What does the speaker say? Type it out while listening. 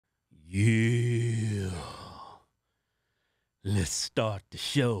Yeah. Let's start the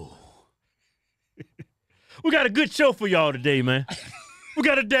show. We got a good show for y'all today, man. We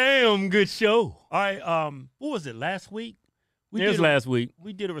got a damn good show. All right, what was it, last week? It was last week.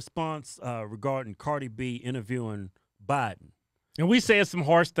 We did a response regarding Cardi B interviewing Biden. And we said some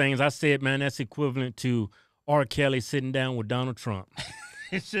harsh things. I said, man, that's equivalent to R. Kelly sitting down with Donald Trump.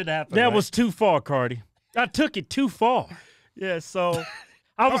 It should happen. That right? was too far, Cardi. I took it too far. Yeah, so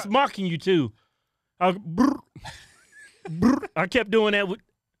I was mocking you, too. I kept doing that with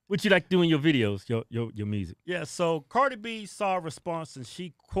what you like doing your videos, your music. Yeah, so Cardi B saw a response, and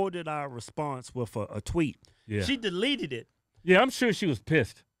she quoted our response with a tweet. Yeah. She deleted it. Yeah, I'm sure she was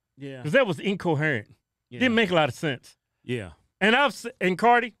pissed. Yeah. Because that was incoherent. Yeah. Didn't make a lot of sense. Yeah. And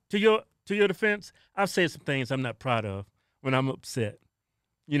Cardi, to your defense, I've said some things I'm not proud of when I'm upset.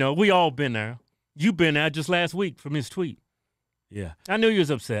 You know, we all been there. You been there just last week from his tweet. Yeah. I knew you was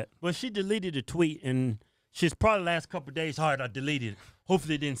upset. Well, she deleted the tweet, and she's probably the last couple of days, all right, I deleted it.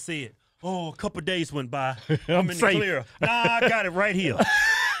 Hopefully they didn't see it. Oh, a couple of days went by. I'm in safe. the clear. Nah, I got it right here.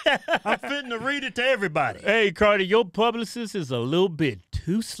 I'm fitting to read it to everybody. Hey, Cardi, your publicist is a little bit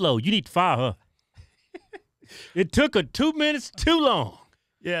too slow. You need to fire her. It took her 2 minutes too long.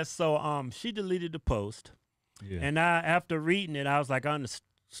 Yeah, so she deleted the post. Yeah. And after reading it, I was like, I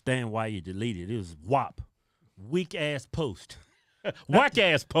understand why you deleted it. It was WAP. Weak-ass post.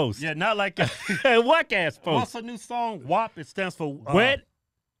 Whack-ass post. Yeah, not like a... Whack-ass post. What's a new song? WAP, it stands for... Wet,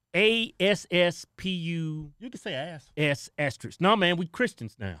 A-S-S-P-U... You can say ass. S asterisk. No, man, we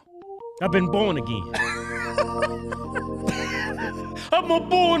Christians now. I've been born again. I'm a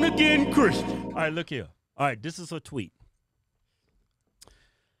born-again Christian. All right, look here. All right, this is her tweet.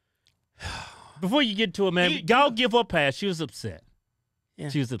 Before you get to it, man, y'all give her a pass. She was upset. Yeah.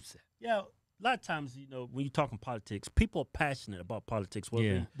 She was upset. Yeah, a lot of times, you know, when you're talking politics, people are passionate about politics. Whether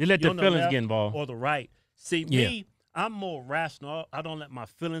Yeah. They let their feelings get involved. Or the right. See, me, I'm more rational. I don't let my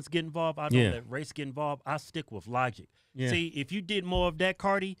feelings get involved. I don't let race get involved. I stick with logic. Yeah. See, if you did more of that,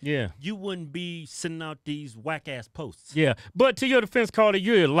 Cardi, Yeah. you wouldn't be sending out these whack-ass posts. Yeah. But to your defense, Cardi,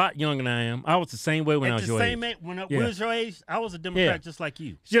 you're a lot younger than I am. I was the same way when I was your age. When I was your age, I was a Democrat just like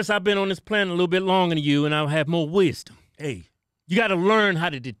you. It's just I've been on this planet a little bit longer than you, and I have more wisdom. Hey. You got to learn how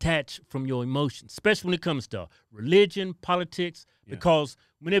to detach from your emotions, especially when it comes to religion, politics, because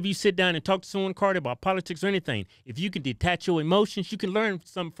whenever you sit down and talk to someone, Cardi, about politics or anything, if you can detach your emotions, you can learn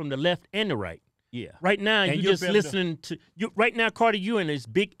something from the left and the right. Yeah. Right now, you're just listening to you. Right now, Cardi, you're in this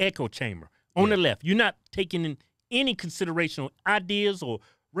big echo chamber on the left. You're not taking in any consideration of ideas or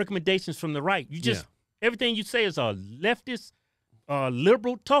recommendations from the right. You just everything you say is a leftist,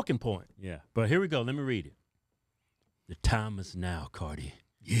 liberal talking point. Yeah. But here we go. Let me read it. The time is now, Cardi.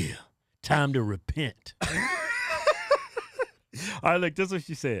 Yeah. Time to repent. All right, look, this is what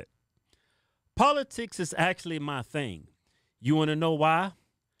she said. Politics is actually my thing. You want to know why?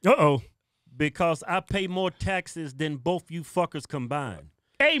 Uh-oh. Because I pay more taxes than both you fuckers combined.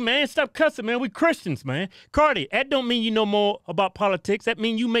 Hey, man, stop cussing, man. We Christians, man. Cardi, that don't mean you know more about politics. That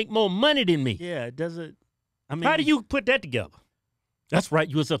means you make more money than me. Yeah, it doesn't. I mean, how do you put that together? That's right.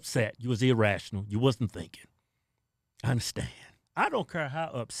 You was upset. You was irrational. You wasn't thinking. I understand. I don't care how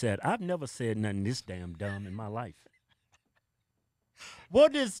upset. I've never said nothing this damn dumb in my life.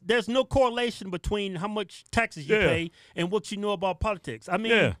 There's no correlation between how much taxes you pay and what you know about politics. I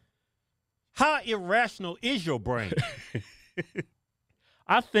mean, how irrational is your brain?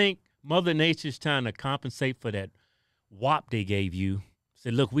 I think Mother Nature's trying to compensate for that whop they gave you.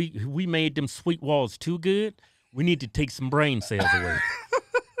 Said, look, we made them sweet walls too good. We need to take some brain cells away.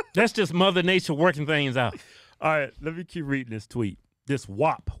 That's just Mother Nature working things out. All right, let me keep reading this tweet. This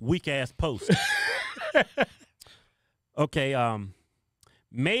WAP, weak-ass post. Okay,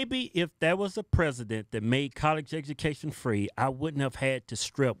 maybe if there was a president that made college education free, I wouldn't have had to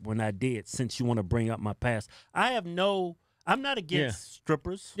strip when I did, since you want to bring up my past. I'm not against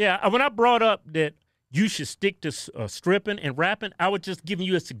strippers. Yeah, when I brought up that you should stick to stripping and rapping, I was just giving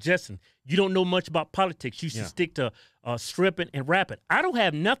you a suggestion. You don't know much about politics. You should stick to stripping and rapping. I don't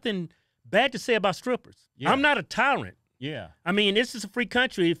have nothing bad to say about strippers. Yeah. I'm not a tyrant. Yeah. I mean, this is a free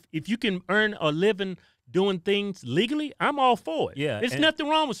country. If you can earn a living doing things legally, I'm all for it. Yeah. There's nothing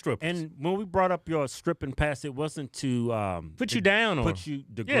wrong with strippers. And when we brought up your stripping past, it wasn't to put you down or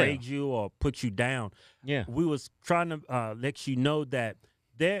degrade you or put you down. Yeah. We was trying to let you know that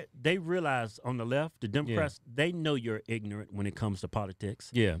they realize on the left, the Democrats, they know you're ignorant when it comes to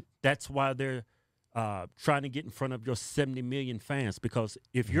politics. Yeah. That's why they're trying to get in front of your 70 million fans, because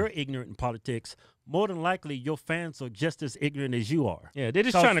if you're ignorant in politics, more than likely your fans are just as ignorant as you are. Yeah, they're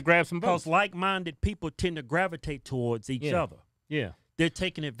just trying to grab some votes. Because like-minded people tend to gravitate towards each other. Yeah. They're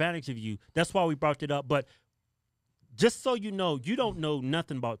taking advantage of you. That's why we brought it up. But just so you know, you don't know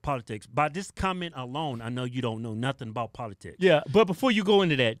nothing about politics. By this comment alone, I know you don't know nothing about politics. Yeah, but before you go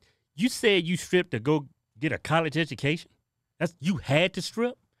into that, you said you stripped to go get a college education? You had to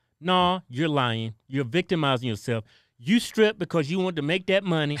strip? No, you're lying. You're victimizing yourself. You stripped because you want to make that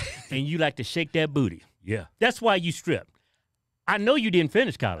money and you like to shake that booty. Yeah. That's why you stripped. I know you didn't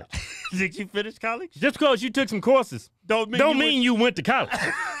finish college. Did you finish college? Just because you took some courses don't mean you went to college.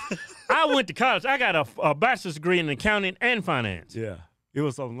 I went to college. I got a bachelor's degree in accounting and finance. Yeah. It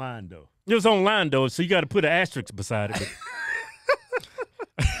was online, though. It was online, though, so you got to put an asterisk beside it.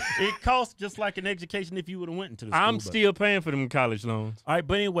 It costs just like an education if you would have went into the school. I'm still paying for them college loans. All right,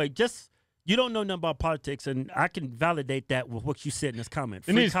 but anyway, you don't know nothing about politics, and I can validate that with what you said in this comment.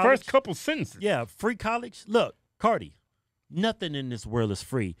 In these first couple sentences. Yeah, free college. Look, Cardi, nothing in this world is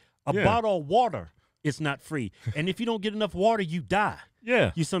free. A bottle of water is not free. And if you don't get enough water, you die.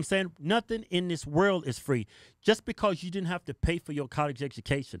 Yeah. You see what I'm saying? Nothing in this world is free. Just because you didn't have to pay for your college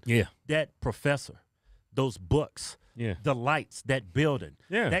education. Yeah. That professor, those books, the lights, that building,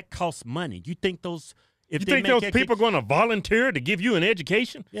 that costs money. You think those... You think those people are going to volunteer to give you an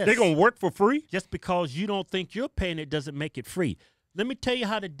education? Yes. They're going to work for free? Just because you don't think you're paying it doesn't make it free. Let me tell you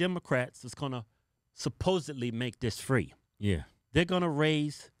how the Democrats is going to supposedly make this free. Yeah. They're going to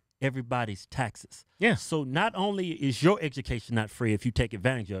raise everybody's taxes. Yeah. So not only is your education not free if you take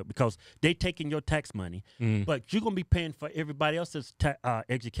advantage of it because they're taking your tax money, but you're going to be paying for everybody else's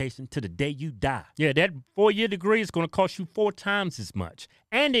education to the day you die. Yeah, that 4-year degree is going to cost you 4 times as much.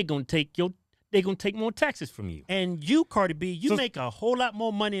 And they're going to take more taxes from you. And you, Cardi B, you make a whole lot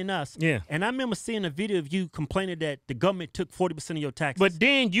more money than us. Yeah. And I remember seeing a video of you complaining that the government took 40% of your taxes. But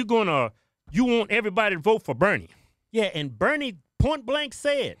then you want everybody to vote for Bernie. Yeah, and Bernie point blank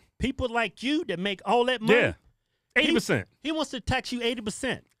said, people like you that make all that money. Yeah. 80%. He wants to tax you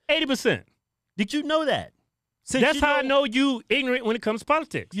 80%. 80%. Did you know that? That's how I know you ignorant when it comes to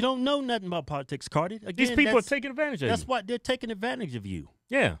politics. You don't know nothing about politics, Cardi. Again, these people are taking advantage of you. That's why they're taking advantage of you.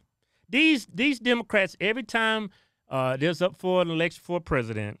 Yeah. These Democrats, every time there's up for an election for a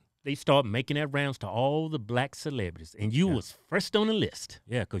president, they start making their rounds to all the black celebrities. And you was first on the list.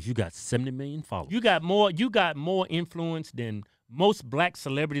 Yeah, because you got 70 million followers. You got more influence than most black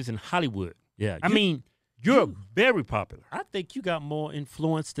celebrities in Hollywood. Yeah. I mean, you're very popular. I think you got more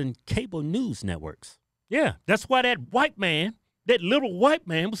influence than cable news networks. Yeah. That's why that little white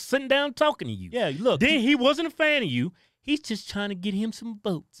man was sitting down talking to you. Yeah, look. Then he wasn't a fan of you. He's just trying to get him some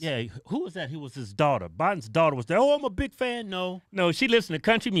votes. Yeah, who was that? He was his daughter. Biden's daughter was there. Oh, I'm a big fan. No, she listened to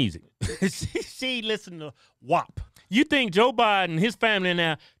country music. she listened to WAP. You think Joe Biden and his family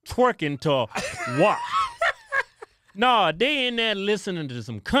now twerking to WAP? No, they in there listening to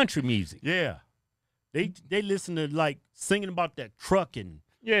some country music. Yeah, they listen to like singing about that truck and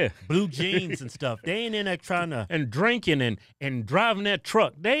blue jeans and stuff. They ain't in there trying to and drinking and driving that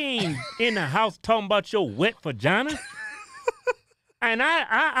truck. They ain't in the house talking about your wet vagina. And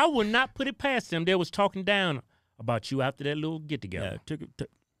I would not put it past them. They was talking down about you after that little get together.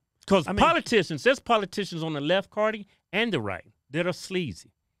 Because politicians, there's politicians on the left, Cardi, and the right that are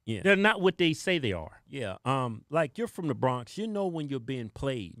sleazy. Yeah, they're not what they say they are. Yeah, like you're from the Bronx, you know when you're being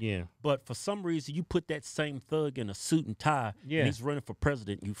played. Yeah, but for some reason you put that same thug in a suit and tie. Yeah, and he's running for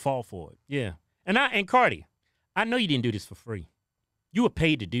president. You fall for it. Yeah, and Cardi, I know you didn't do this for free. You were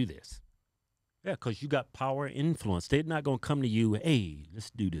paid to do this. Yeah, because you got power and influence. They're not going to come to you, hey,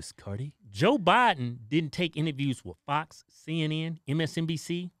 let's do this, Cardi. Joe Biden didn't take interviews with Fox, CNN,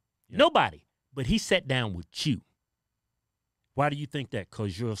 MSNBC, nobody. But he sat down with you. Why do you think that?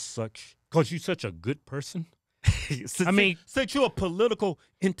 Because you're such a good person? Since you're a political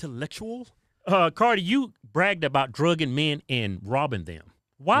intellectual? Cardi, you bragged about drugging men and robbing them.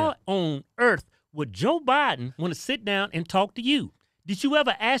 Why on earth would Joe Biden want to sit down and talk to you? Did you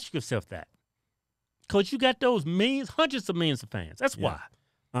ever ask yourself that? Because you got those hundreds of millions of fans. That's why.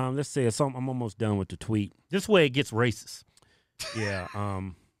 Let's say I'm almost done with the tweet. This way it gets racist. Yeah.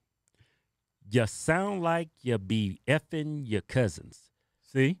 You sound like you be effing your cousins.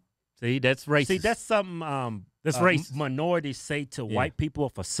 See, that's racist. See, that's something that's racist. Minorities say to white people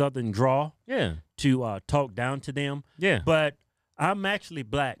with a southern drawl. Yeah. To talk down to them. Yeah. But I'm actually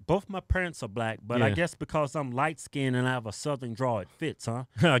black. Both my parents are black, but I guess because I'm light-skinned and I have a southern drawl, it fits, huh?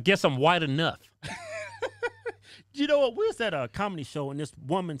 I guess I'm white enough. You know what? We was at a comedy show, and this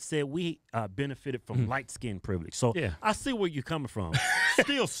woman said we benefited from light-skin privilege. So I see where you're coming from.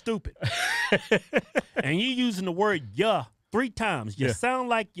 Still stupid. And you using the word "yeah" 3 times. You sound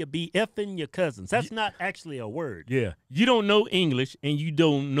like you be effing your cousins. That's not actually a word. Yeah. You don't know English, and you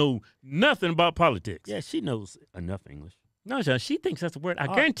don't know nothing about politics. Yeah, she knows enough English. No, she thinks that's a word. I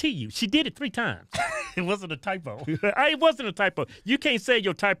guarantee you, she did it 3 times. It wasn't a typo. It wasn't a typo. You can't say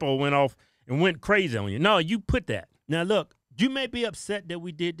your typo went off and went crazy on you. No, you put that. Now, look, you may be upset that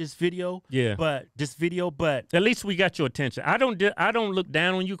we did this video. Yeah. But at least we got your attention. I don't look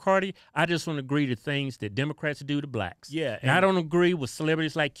down on you, Cardi. I just don't agree to things that Democrats do to blacks. Yeah. And I don't agree with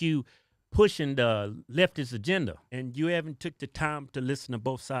celebrities like you pushing the leftist agenda. And you haven't took the time to listen to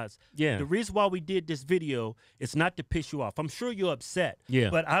both sides. Yeah. The reason why we did this video is not to piss you off. I'm sure you're upset. Yeah.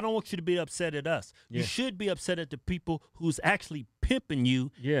 But I don't want you to be upset at us. Yeah. You should be upset at the people who's actually pimping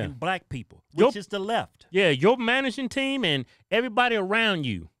you Yeah. and black people, which is the left. Yeah, your managing team and everybody around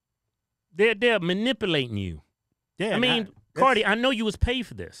you, they're manipulating you. Yeah. I mean, Cardi, I know you was paid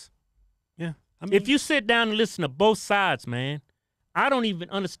for this. Yeah. I mean, If you sit down and listen to both sides, man, I don't even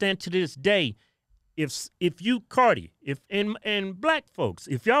understand to this day if you, Cardi, and black folks,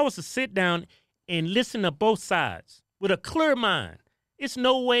 if y'all was to sit down and listen to both sides with a clear mind, it's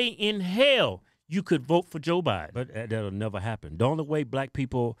no way in hell you could vote for Joe Biden. But that'll never happen. The only way black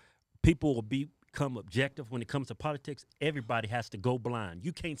people will become objective when it comes to politics, everybody has to go blind.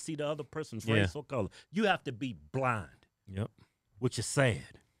 You can't see the other person's race or color. You have to be blind. Yep. Which is sad.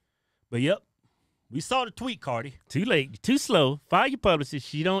 But yep. We saw the tweet, Cardi. Too late, too slow. Fire your publicist.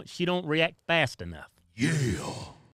 She don't react fast enough. Yeah.